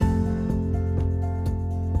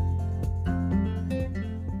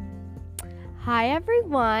Hi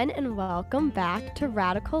everyone, and welcome back to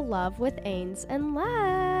Radical Love with Ains and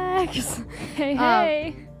Lex.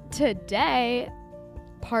 Hey. Today,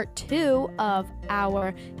 part 2 of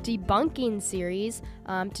our debunking series.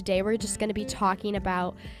 Today we're just going to be talking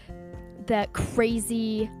about the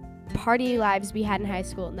crazy party lives we had in high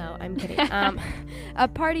school. No, I'm kidding.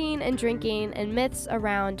 Partying and drinking and myths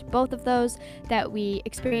around both of those that we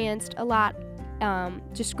experienced a lot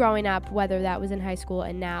just growing up, whether that was in high school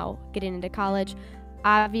and now getting into college.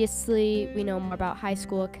 Obviously, we know more about high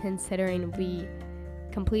school considering we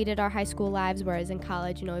completed our high school lives, whereas in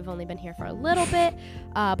college, we've only been here for a little bit.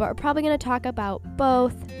 But we're probably going to talk about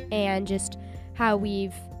both and just how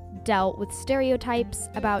we've dealt with stereotypes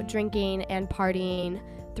about drinking and partying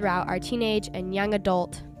throughout our teenage and young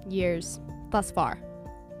adult years thus far.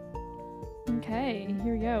 Okay,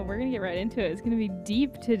 here we go. We're going to get right into it. It's going to be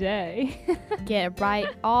deep today. Get right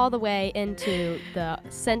all the way into the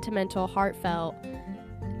sentimental, heartfelt,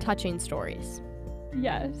 touching stories.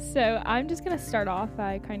 Yes, so I'm just going to start off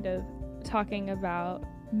by kind of talking about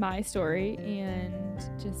my story and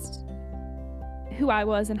just who I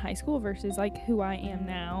was in high school versus like who I am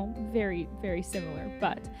now. Very, very similar.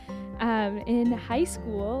 But in high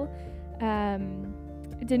school, I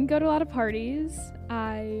didn't go to a lot of parties.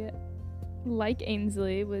 I, like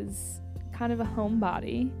Ainsley, was kind of a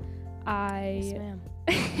homebody. Yes, ma'am.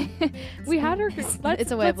 We had our... It's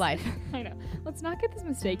a way of life. I know. Let's not get this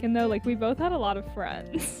mistaken, though. Like, we both had a lot of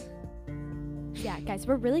friends. Yeah, guys,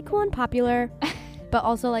 we're really cool and popular, but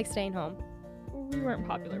also like staying home. We weren't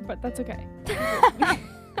popular, but that's okay.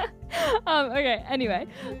 Okay, anyway.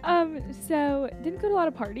 So, didn't go to a lot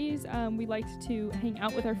of parties. We liked to hang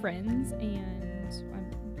out with our friends, and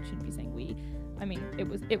I shouldn't be saying we. I mean,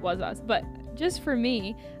 it was us, but just for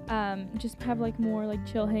me, just have like more like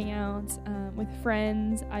chill hangouts with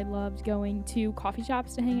friends. I loved going to coffee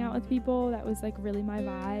shops to hang out with people. That was like really my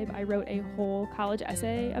vibe. I wrote a whole college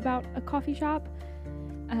essay about a coffee shop.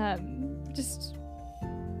 Just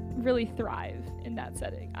really thrive in that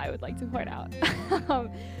setting, I would like to point out.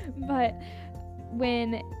 But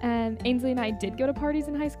when Ainsley and I did go to parties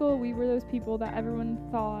in high school, we were those people that everyone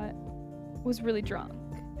thought was really drunk,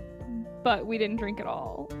 but we didn't drink at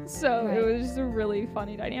all. So Right. It was just a really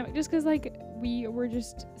funny dynamic, just because like we were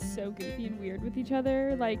just so goofy and weird with each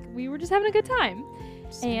other. Like we were just having a good time.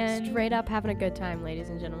 And straight up having a good time, ladies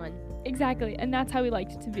and gentlemen. Exactly, and that's how we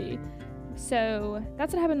liked it to be. So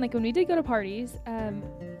that's what happened like when we did go to parties.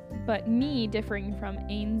 But me, differing from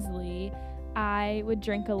Ainsley, I would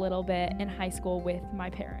drink a little bit in high school with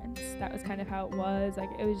my parents. That was kind of how it was.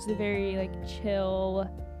 Like it was just a very like chill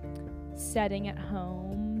setting at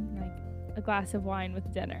home, like a glass of wine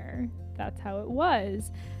with dinner. That's how it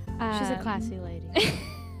was. She's a classy lady.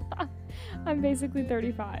 I'm basically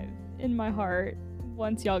 35 in my heart.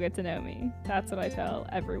 Once y'all get to know me, that's what I tell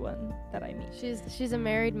everyone that I meet. She's a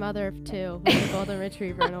married mother of 2 with a golden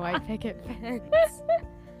retriever and a white picket fence.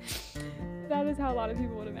 That is how a lot of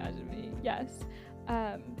people would imagine me. Yes.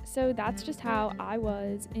 So that's just how I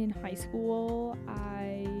was in high school.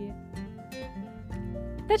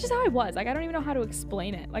 That's just how I was. Like, I don't even know how to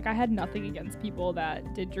explain it. Like, I had nothing against people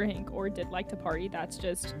that did drink or did like to party. That's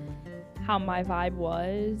just how my vibe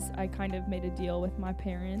was. I kind of made a deal with my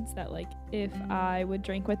parents that, like, if I would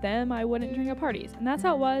drink with them, I wouldn't drink at parties. And that's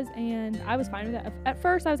how it was, and I was fine with it. At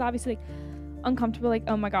first, I was obviously, like, uncomfortable, like,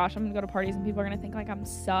 oh my gosh, I'm gonna go to parties and people are gonna think, like, I'm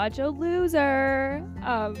such a loser.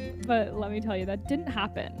 But let me tell you, that didn't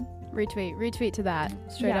happen. Retweet to that.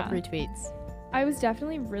 Straight up retweets. I was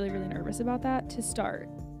definitely really, really nervous about that to start.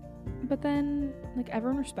 But then, like,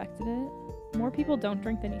 everyone respected it. More people don't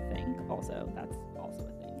drink than you think, also. That's also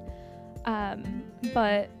a thing.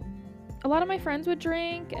 But a lot of my friends would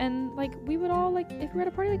drink, and, like, we would all, like, if we were at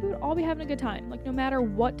a party, like, we would all be having a good time. Like, no matter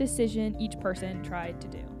what decision each person tried to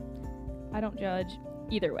do. I don't judge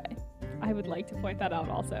either way. I would like to point that out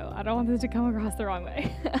also. I don't want this to come across the wrong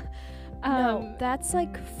way. No, that's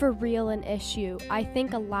like for real an issue. I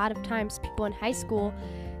think a lot of times people in high school,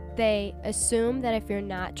 they assume that if you're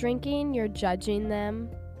not drinking, you're judging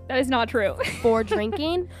them. That is not true. For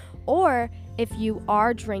drinking, or if you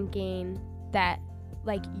are drinking, that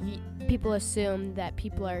like people assume that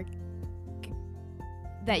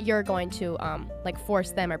that you're going to like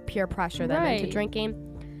force them or peer pressure them into drinking.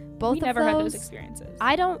 Both we of never those, had those experiences.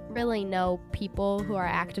 I don't really know people who are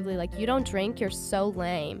actively like, you don't drink, you're so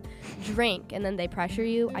lame. Drink, and then they pressure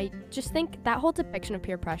you. I just think that whole depiction of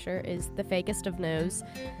peer pressure is the fakest of news.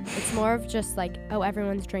 It's more of just like, oh,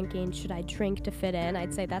 everyone's drinking, should I drink to fit in?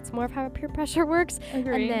 I'd say that's more of how peer pressure works.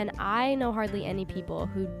 Agree. And then I know hardly any people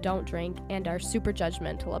who don't drink and are super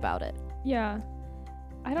judgmental about it. Yeah.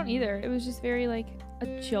 I don't either. It was just very like,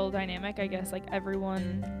 a chill dynamic, I guess. Like,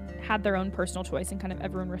 everyone had their own personal choice and kind of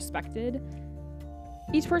everyone respected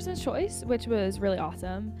each person's choice, which was really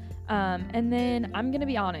awesome. And then I'm gonna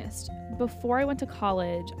be honest, before I went to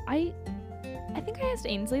college, I think I asked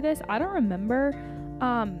Ainsley this. I don't remember.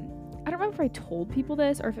 I don't remember if I told people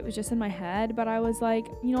this or if it was just in my head, but I was like,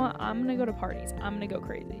 you know what? I'm gonna go to parties. I'm gonna go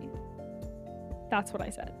crazy. That's what I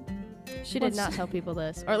said. She did not tell people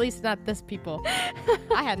this, or at least not this people.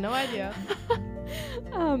 I had no idea.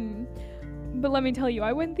 But let me tell you,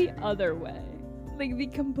 I went the other way. Like, the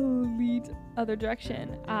complete other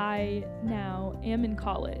direction. I now am in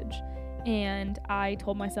college, and I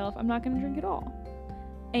told myself I'm not going to drink at all.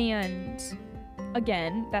 And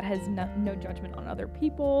again, that has no judgment on other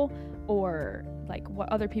people or like what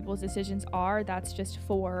other people's decisions are. That's just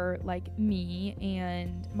for like me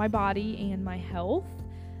and my body and my health.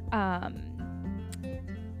 I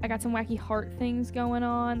got some wacky heart things going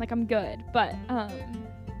on. Like, I'm good, but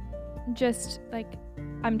just like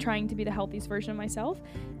I'm trying to be the healthiest version of myself.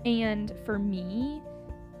 And for me,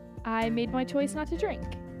 I made my choice not to drink.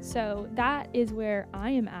 So that is where I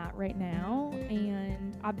am at right now.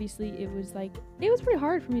 And obviously it was pretty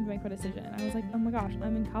hard for me to make my decision. I was like, oh my gosh,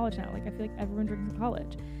 I'm in college now. Like, I feel like everyone drinks in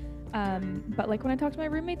college. But like, when I talk to my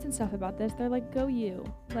roommates and stuff about this, they're like, go you.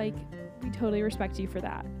 Like, we totally respect you for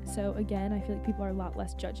that. So again, I feel like people are a lot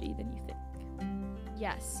less judgy than you think.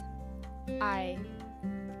 Yes, I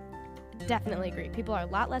definitely agree. People are a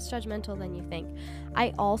lot less judgmental than you think.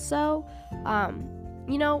 I also, I'm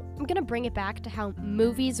going to bring it back to how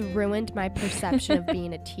movies ruined my perception of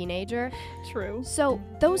being a teenager. True. So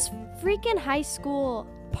those freaking high school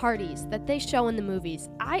parties that they show in the movies,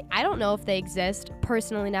 I don't know if they exist.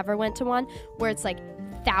 Personally, never went to one where it's like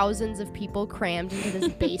thousands of people crammed into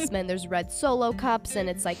this basement. There's red Solo cups, and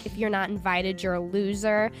it's like, if you're not invited, you're a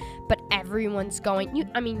loser. But everyone's going.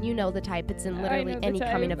 You know the type. It's in literally any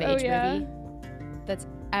coming of age movie that's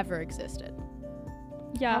ever existed.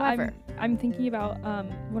 Yeah, however, I'm thinking about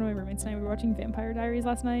one of my roommates and I were watching Vampire Diaries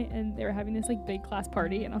last night, and they were having this like big class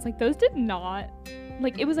party, and I was like, those did not,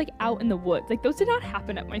 like, it was like out in the woods. Like, those did not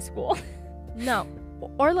happen at my school. No.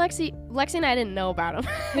 Or Lexi and I didn't know about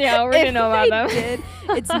them. Yeah, we didn't know about them. Did,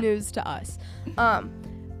 it's news to us.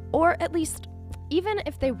 Or at least, even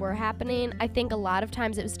if they were happening, I think a lot of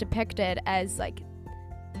times it was depicted as like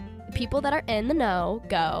people that are in the know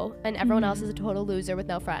go, and everyone else is a total loser with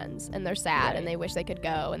no friends, and they're sad, and they wish they could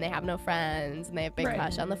go, and they have no friends, and they have big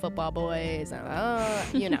crush on the football boys, and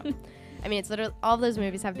I mean, it's literally, all of those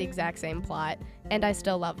movies have the exact same plot, and I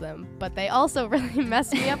still love them, but they also really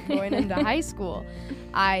messed me up going into high school.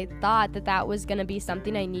 I thought that was going to be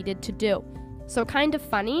something I needed to do. So kind of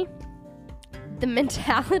funny, the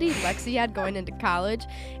mentality Lexi had going into college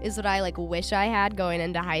is what I wish I had going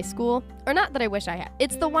into high school. Or not that I wish I had.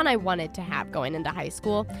 It's the one I wanted to have going into high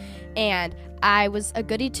school. And I was a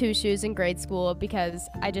goody two-shoes in grade school because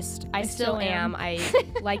I still am. I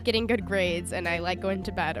like getting good grades, and I like going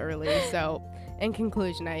to bed early. So in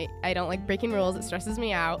conclusion, I don't like breaking rules. It stresses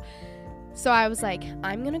me out. So I was like,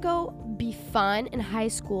 I'm going to go be fun in high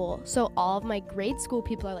school. So all of my grade school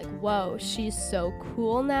people are like, whoa, she's so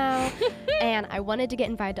cool now. And I wanted to get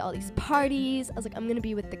invited to all these parties. I was like, I'm going to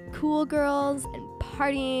be with the cool girls and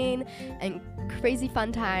partying and crazy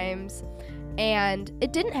fun times. And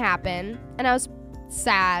it didn't happen. And I was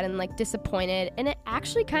sad and disappointed. And it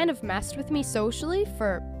actually kind of messed with me socially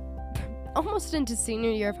for almost into senior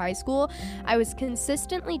year of high school. I was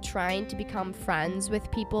consistently trying to become friends with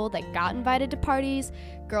people that got invited to parties,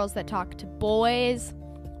 girls that talked to boys.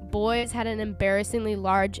 Boys had an embarrassingly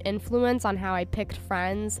large influence on how I picked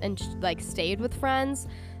friends and stayed with friends,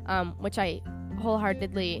 which I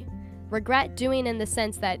wholeheartedly regret doing, in the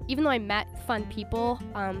sense that even though I met fun people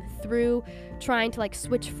through trying to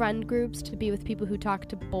switch friend groups to be with people who talked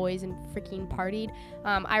to boys and freaking partied,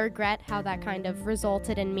 I regret how that kind of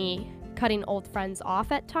resulted in me cutting old friends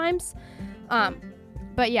off at times.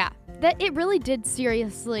 But yeah, that it really did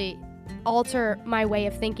seriously alter my way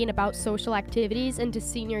of thinking about social activities into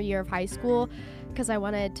senior year of high school, because I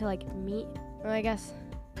wanted to meet, well, I guess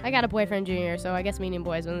I got a boyfriend junior year, so I guess meeting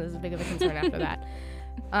boys wasn't as big of a concern after that.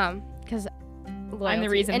 Because I'm the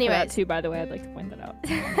reason for that too, by the way. I'd like to point that out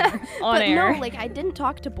on but air. No, I didn't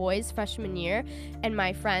talk to boys freshman year, and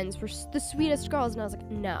my friends were the sweetest girls, and I was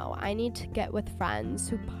like, no, I need to get with friends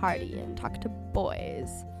who party and talk to boys.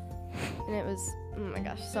 And it was, oh my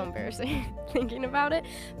gosh, so embarrassing thinking about it.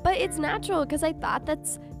 But it's natural, because I thought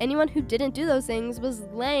that's anyone who didn't do those things was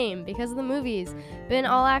lame because of the movies. But in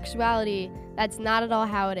all actuality, that's not at all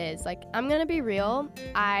how it is. I'm gonna be real.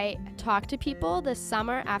 I talked to people this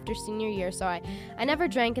summer after senior year, so I never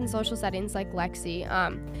drank in social settings like Lexi.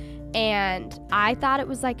 And I thought it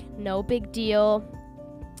was like no big deal.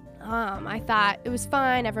 I thought it was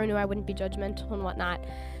fine. Everyone knew I wouldn't be judgmental and whatnot.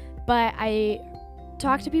 But I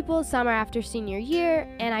talked to people summer after senior year,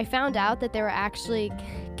 and I found out that there were actually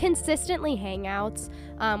consistently hangouts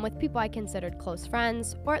with people I considered close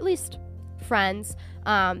friends, or at least friends,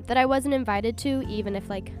 that I wasn't invited to, even if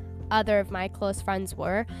like other of my close friends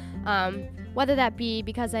were. Whether that be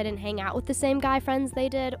because I didn't hang out with the same guy friends they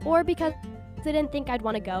did, or because they didn't think I'd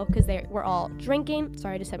want to go because they were all drinking.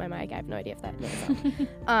 Sorry, I just hit my mic. I have no idea if that made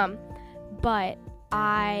sense. But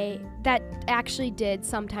that actually did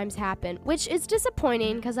sometimes happen, which is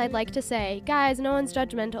disappointing because I'd like to say, guys, no one's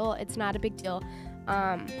judgmental. It's not a big deal.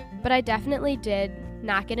 But I definitely did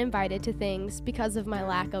not get invited to things because of my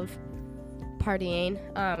lack of partying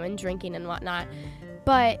and drinking and whatnot.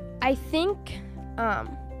 But I think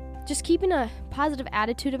just keeping a positive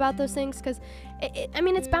attitude about those things, because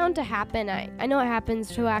it's bound to happen. I know it happens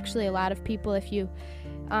to actually a lot of people. If you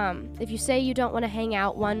say you don't want to hang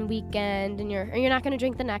out one weekend and you're not going to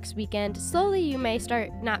drink the next weekend, slowly you may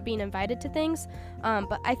start not being invited to things.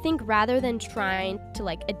 But I think rather than trying to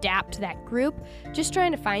like adapt to that group, just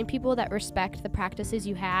trying to find people that respect the practices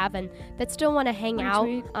you have and that still want to hang out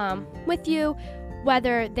with you,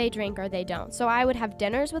 whether they drink or they don't. So I would have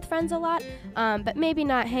dinners with friends a lot, but maybe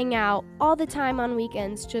not hang out all the time on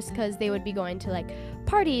weekends just because they would be going to like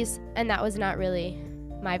parties, and that was not really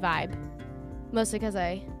my vibe. Mostly because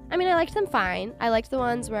I liked them fine. I liked the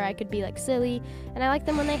ones where I could be like silly, and I liked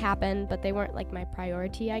them when they happened, but they weren't like my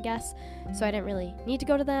priority, I guess. So I didn't really need to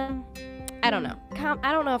go to them. I don't know.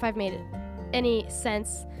 I don't know if I've made any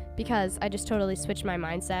sense, because I just totally switched my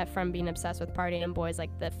mindset from being obsessed with partying and boys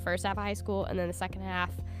like the first half of high school, and then the second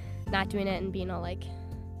half not doing it and being all like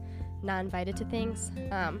not invited to things.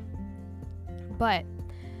 But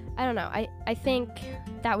I don't know. I think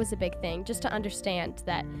that was a big thing, just to understand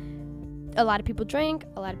that a lot of people drink,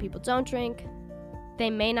 a lot of people don't drink. They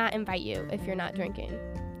may not invite you if you're not drinking,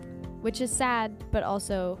 which is sad, but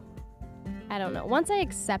also, I don't know. Once I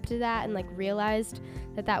accepted that and like realized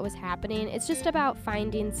that was happening, it's just about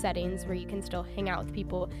finding settings where you can still hang out with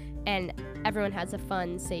people and everyone has a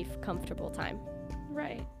fun, safe, comfortable time.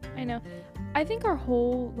 Right. I know. I think our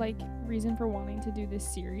whole like reason for wanting to do this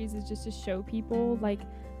series is just to show people like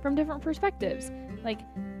from different perspectives. Like,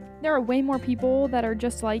 there are way more people that are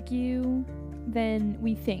just like you than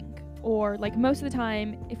we think. Or like most of the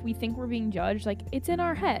time, if we think we're being judged, like it's in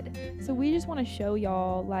our head. So we just want to show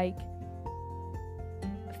y'all like,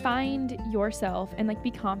 find yourself and like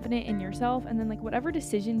be confident in yourself, and then like whatever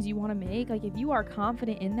decisions you want to make, like if you are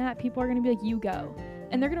confident in that, people are going to be like, you go,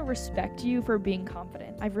 and they're going to respect you for being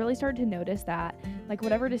confident. I've really started to notice that like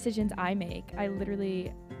whatever decisions I make,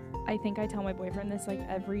 I think I tell my boyfriend this like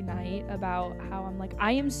every night about how I'm like,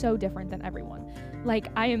 I am so different than everyone. Like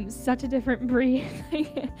I am such a different breed.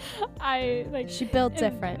 She built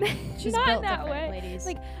different. She's not built that different, way. ladies.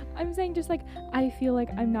 Like I'm saying, just like I feel like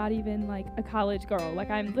I'm not even like a college girl.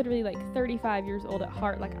 Like I'm literally like 35 years old at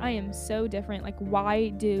heart. Like I am so different. Like why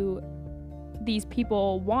do these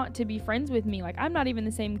people want to be friends with me? Like I'm not even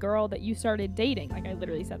the same girl that you started dating. Like I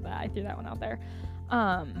literally said that. I threw that one out there.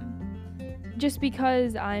 Just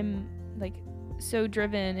because I'm like so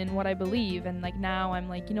driven in what I believe, and like now I'm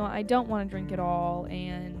like, you know what, I don't want to drink at all,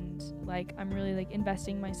 and like I'm really like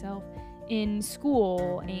investing myself in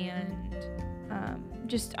school, and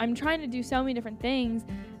just I'm trying to do so many different things,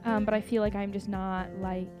 but I feel like I'm just not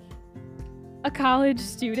like a college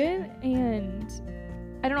student, and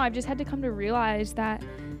I don't know, I've just had to come to realize that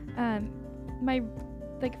my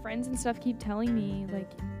like friends and stuff keep telling me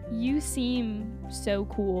like, you seem so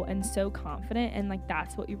cool and so confident, and like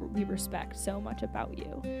that's what we respect so much about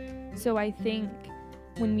you. So I think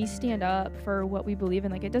when we stand up for what we believe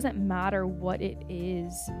in, like it doesn't matter what it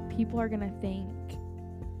is, people are gonna think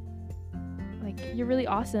like you're really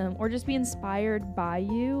awesome, or just be inspired by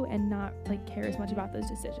you and not like care as much about those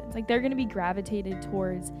decisions. Like they're gonna be gravitated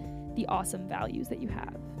towards the awesome values that you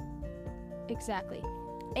have. Exactly.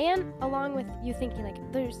 And along with you thinking like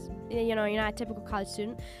you're not a typical college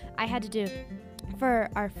student, I had to do, for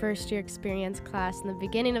our first year experience class in the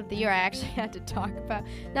beginning of the year, I actually had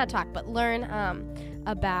to learn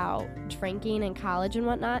about drinking in college and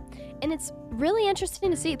whatnot. And it's really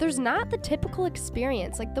interesting to see, there's not the typical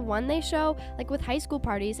experience. Like the one they show, like with high school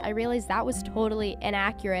parties, I realized that was totally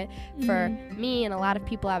inaccurate for me and a lot of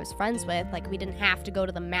people I was friends with. Like we didn't have to go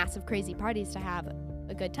to the massive crazy parties to have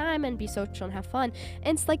a good time and be social and have fun.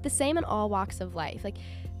 And it's like the same in all walks of life. Like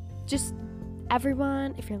just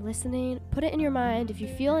everyone, if you're listening, put it in your mind. If you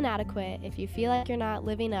feel inadequate, if you feel like you're not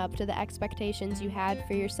living up to the expectations you had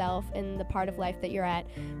for yourself in the part of life that you're at,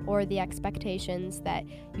 or the expectations that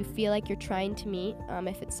you feel like you're trying to meet,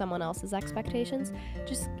 if it's someone else's expectations,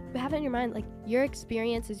 just have it in your mind, like, your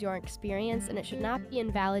experience is your experience, and it should not be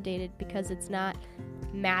invalidated because it's not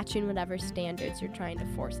matching whatever standards you're trying to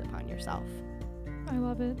force upon yourself. I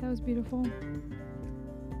love it. That was beautiful.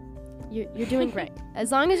 You're doing great.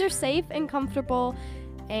 As long as you're safe and comfortable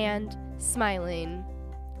and smiling,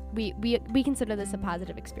 we consider this a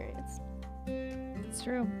positive experience. It's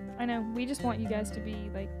true. I know. We just want you guys to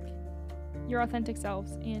be like your authentic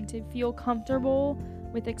selves and to feel comfortable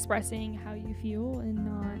with expressing how you feel and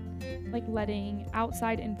not like letting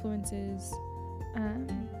outside influences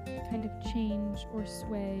kind of change or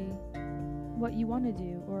sway what you want to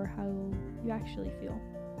do or how you actually feel.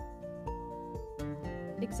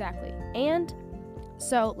 Exactly. And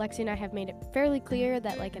so Lexi and I have made it fairly clear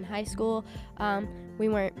that, like, in high school, we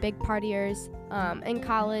weren't big partiers. In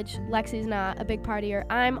college, Lexi's not a big partier.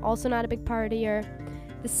 I'm also not a big partier.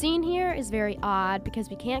 The scene here is very odd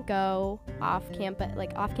because we can't go off campus.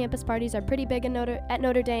 Like, off-campus parties are pretty big at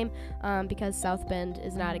Notre Dame because South Bend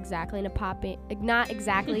is not exactly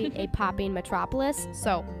a popping metropolis.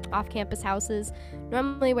 So off-campus houses,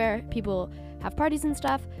 normally where people have parties and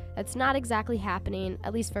stuff, that's not exactly happening,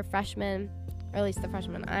 at least for freshmen, or at least the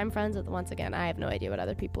freshmen I'm friends with. Once again, I have no idea what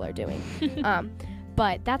other people are doing.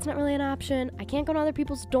 But that's not really an option. I can't go to other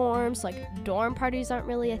people's dorms. Like, dorm parties aren't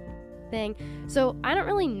really a thing. So I don't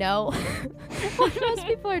really know what most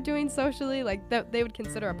people are doing socially, like, that they would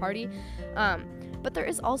consider a party. But there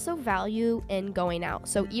is also value in going out.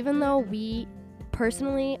 So even though we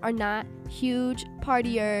personally are not huge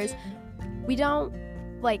partiers, we don't,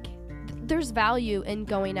 like, there's value in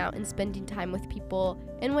going out and spending time with people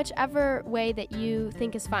in whichever way that you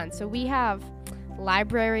think is fun. So we have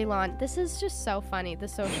library lawn. This is just so funny. The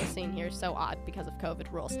social scene here is so odd because of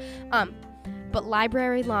COVID rules. But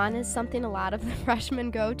library lawn is something a lot of the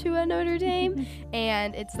freshmen go to at Notre Dame,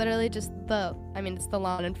 and it's literally just it's the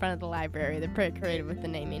lawn in front of the library. They're pretty creative with the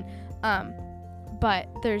naming. But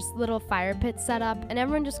there's little fire pits set up, and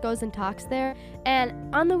everyone just goes and talks there.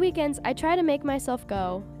 And on the weekends, I try to make myself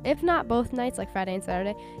go, if not both nights, like Friday and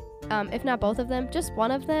Saturday, if not both of them, just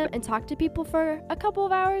one of them, and talk to people for a couple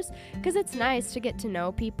of hours, because it's nice to get to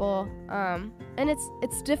know people. And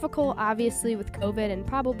it's difficult, obviously, with COVID and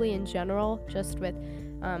probably in general, just with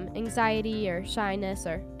anxiety or shyness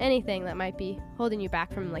or anything that might be holding you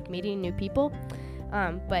back from, like, meeting new people.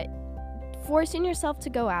 But forcing yourself to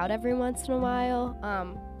go out every once in a while,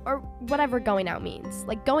 or whatever going out means.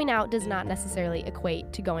 Like, going out does not necessarily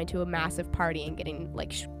equate to going to a massive party and getting,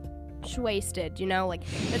 like, wasted, you know? Like,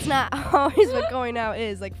 that's not always what going out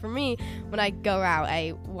is. Like, for me, when I go out,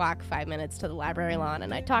 I walk 5 minutes to the library lawn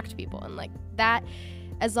and I talk to people, and, like, that,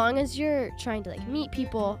 as long as you're trying to, like, meet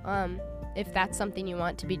people, if that's something you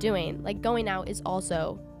want to be doing, like, going out is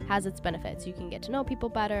also has its benefits. You can get to know people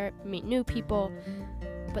better, meet new people,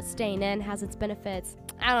 but staying in has its benefits.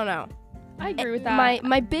 I don't know. I agree with that.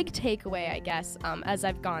 My big takeaway, I guess, as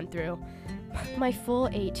I've gone through my full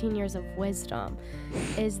 18 years of wisdom,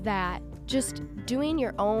 is that just doing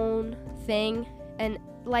your own thing, and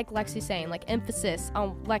like Lexi's saying, like, emphasis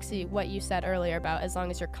on, Lexi, what you said earlier about as long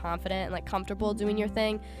as you're confident and, like, comfortable doing your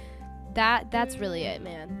thing, that's really it,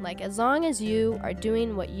 man. Like, as long as you are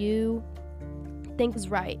doing what you think is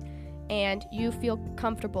right and you feel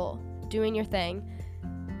comfortable doing your thing,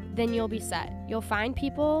 then you'll be set. You'll find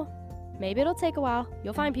people, maybe it'll take a while,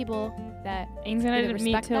 you'll find people that ain't gonna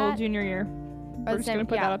meet till junior year. We're just gonna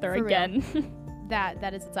put that out there again.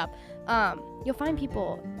 that is what's up. You'll find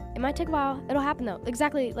people. It might take a while. It'll happen though.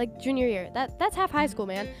 Exactly like junior year. That's half high school,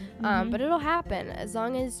 man. But it'll happen as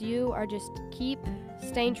long as you are just keep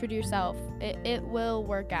staying true to yourself. It will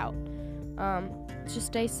work out. Just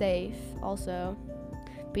stay safe. Also,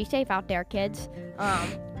 be safe out there, kids.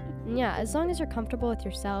 Yeah, as long as you're comfortable with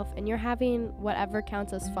yourself and you're having whatever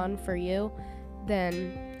counts as fun for you,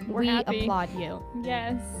 then we applaud you.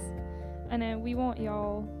 Yes. And we want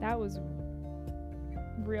y'all, that was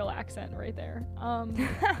real accent right there.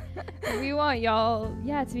 We want y'all,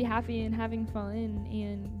 to be happy and having fun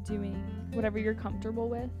and doing whatever you're comfortable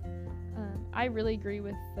with. I really agree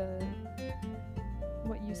with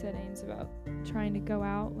what you said, Ames, about trying to go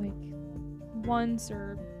out like once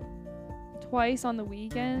or twice on the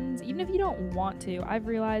weekends, even if you don't want to. I've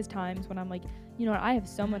realized times when I'm like, you know what, I have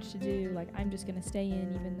so much to do, like, I'm just gonna stay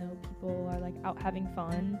in even though people are, like, out having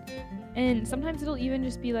fun. And sometimes it'll even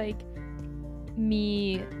just be like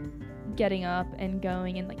me getting up and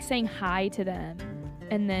going and, like, saying hi to them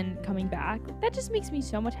and then coming back. That just makes me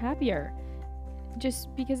so much happier.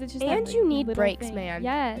 just because it's just And that you need little breaks, thing. man.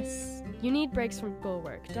 Yes. You need breaks from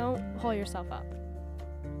schoolwork. Don't haul yourself up.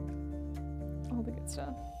 All the good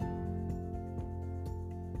stuff.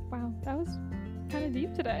 Wow, that was kind of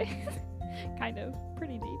deep today. Kind of.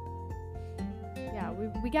 Pretty deep. Yeah,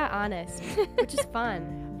 we got honest, which is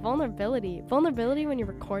fun. Vulnerability when you're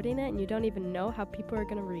recording it and you don't even know how people are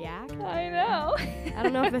gonna react. I know. I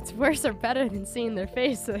don't know if it's worse or better than seeing their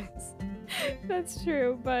faces. That's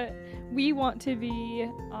true, but we want to be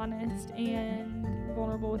honest and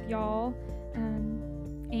vulnerable with y'all.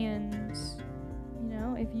 And, you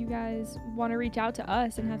know, if you guys want to reach out to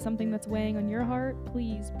us and have something that's weighing on your heart,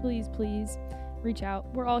 please, please, please reach out.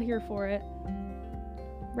 We're all here for it.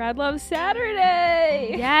 Rad Love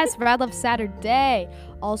Saturday! Yes, Rad Love Saturday.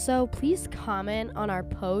 Also, please comment on our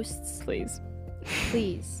posts. Please.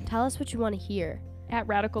 Please tell us what you want to hear. At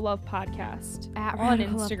Radical Love Podcast At on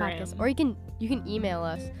Radical Love Instagram. Podcast. Or you can email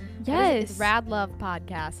us. Yes. It's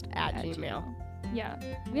radlovepodcast@gmail. Yeah,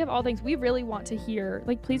 we have all things. We really want to hear.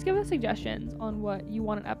 Like, please give us suggestions on what you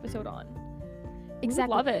want an episode on.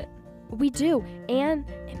 Exactly. We would love it. We do, and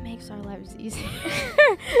it makes our lives easier.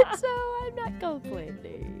 So I'm not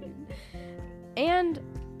complaining. And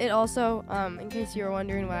it also, in case you were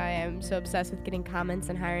wondering why I'm so obsessed with getting comments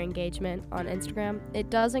and higher engagement on Instagram, it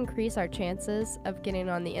does increase our chances of getting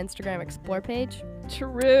on the Instagram Explore page.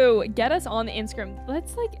 True. Get us on the Instagram.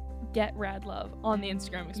 Let's get Rad Love on the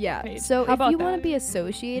Instagram Explore page. So How if about you want that? to be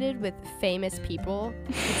associated with famous people,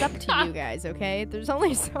 it's up to you guys, okay? There's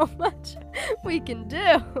only so much we can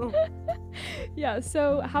do. Yeah,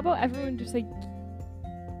 so how about everyone just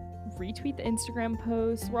retweet the Instagram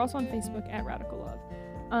posts. We're also on Facebook at Radical Love.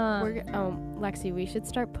 Lexi, we should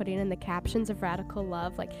start putting in the captions of Radical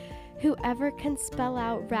Love, whoever can spell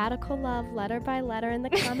out Radical Love letter by letter in the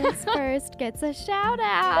comments first gets a shout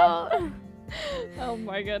out. Oh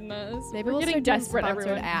my goodness. Maybe we're we'll getting start doing desperate, sponsored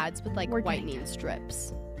everyone. ads with We're getting whitening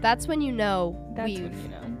strips. That's when you know That's when you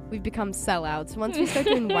know. we've become sellouts. Once we start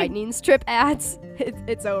doing whitening strip ads,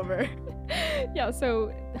 it's over. Yeah,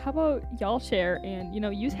 so how about y'all share and,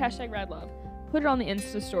 use hashtag RadLove. Put it on the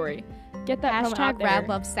Insta story. Get that promo out Hashtag there.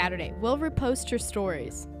 RadLove Saturday. We'll repost your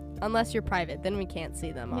stories. Unless you're private, then we can't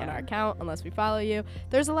see them on our account unless we follow you.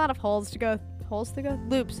 There's a lot of hoops to go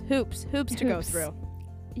through.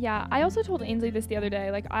 Yeah, I also told Ainsley this the other day.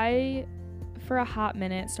 I, for a hot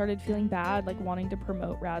minute, started feeling bad, wanting to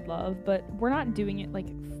promote Rad Love, but we're not doing it,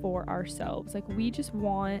 for ourselves. We just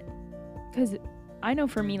want, because I know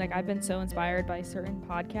for me, I've been so inspired by certain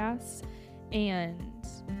podcasts, and,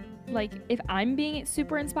 if I'm being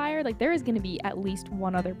super inspired, there is going to be at least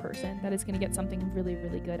one other person that is going to get something really,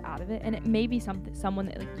 really good out of it, and it may be someone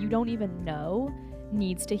that, you don't even know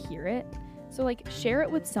needs to hear it. So, share it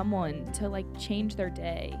with someone to, change their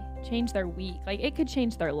day, change their week. It could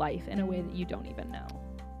change their life in a way that you don't even know.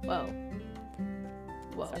 Whoa.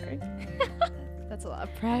 Sorry. That's a lot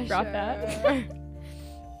of pressure. Drop that.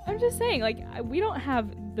 I'm just saying, we don't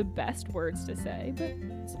have the best words to say, but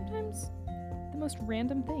sometimes the most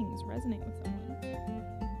random things resonate with someone.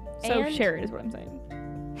 So, And- share it is what I'm saying.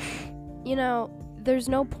 There's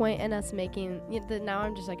no point in us making, now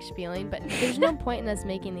I'm just spieling, but there's no point in us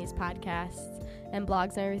making these podcasts and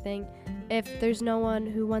blogs and everything if there's no one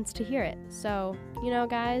who wants to hear it. So,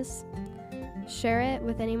 guys, share it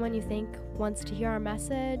with anyone you think wants to hear our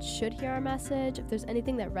message, should hear our message. If there's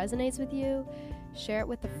anything that resonates with you, share it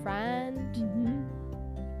with a friend.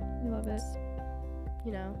 We love it.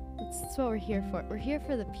 That's what we're here for. We're here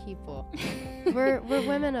for the people. we're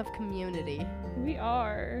women of community. We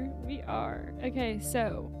are. Okay,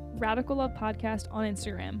 so Radical Love Podcast on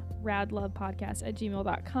Instagram,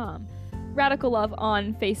 radlovepodcast@gmail.com, Radical Love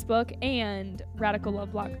on Facebook, and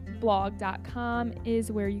radicalloveblog.com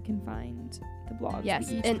is where you can find the blogs. Yes,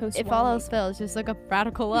 We each and post if one all a else week. fails, just look up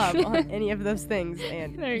Radical Love on any of those things,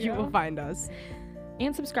 and There you you go. will find us.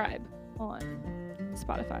 And subscribe on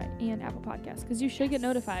Spotify and Apple Podcasts, because you should get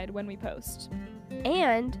notified when we post.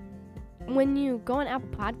 And when you go on Apple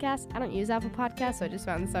Podcasts, I don't use Apple Podcasts, so I just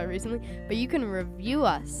found this out recently, but you can review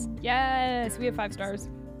us. Yes, we have 5 stars.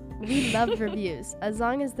 We love reviews, as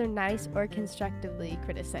long as they're nice or constructively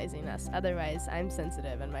criticizing us. Otherwise, I'm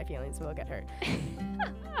sensitive and my feelings will get hurt.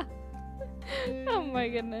 Oh my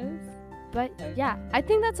goodness. But yeah, I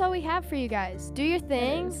think that's all we have for you guys. Do your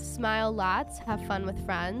thing, smile lots, have fun with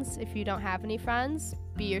friends. If you don't have any friends,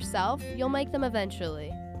 be yourself. You'll make them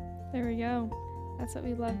eventually. There we go. That's what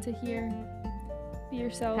we love to hear. Be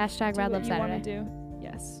yourself. Hashtag do Rad what Love you want Saturday. to do.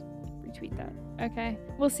 Yes. Retweet that. Okay.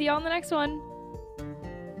 We'll see y'all in the next one.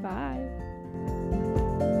 Bye.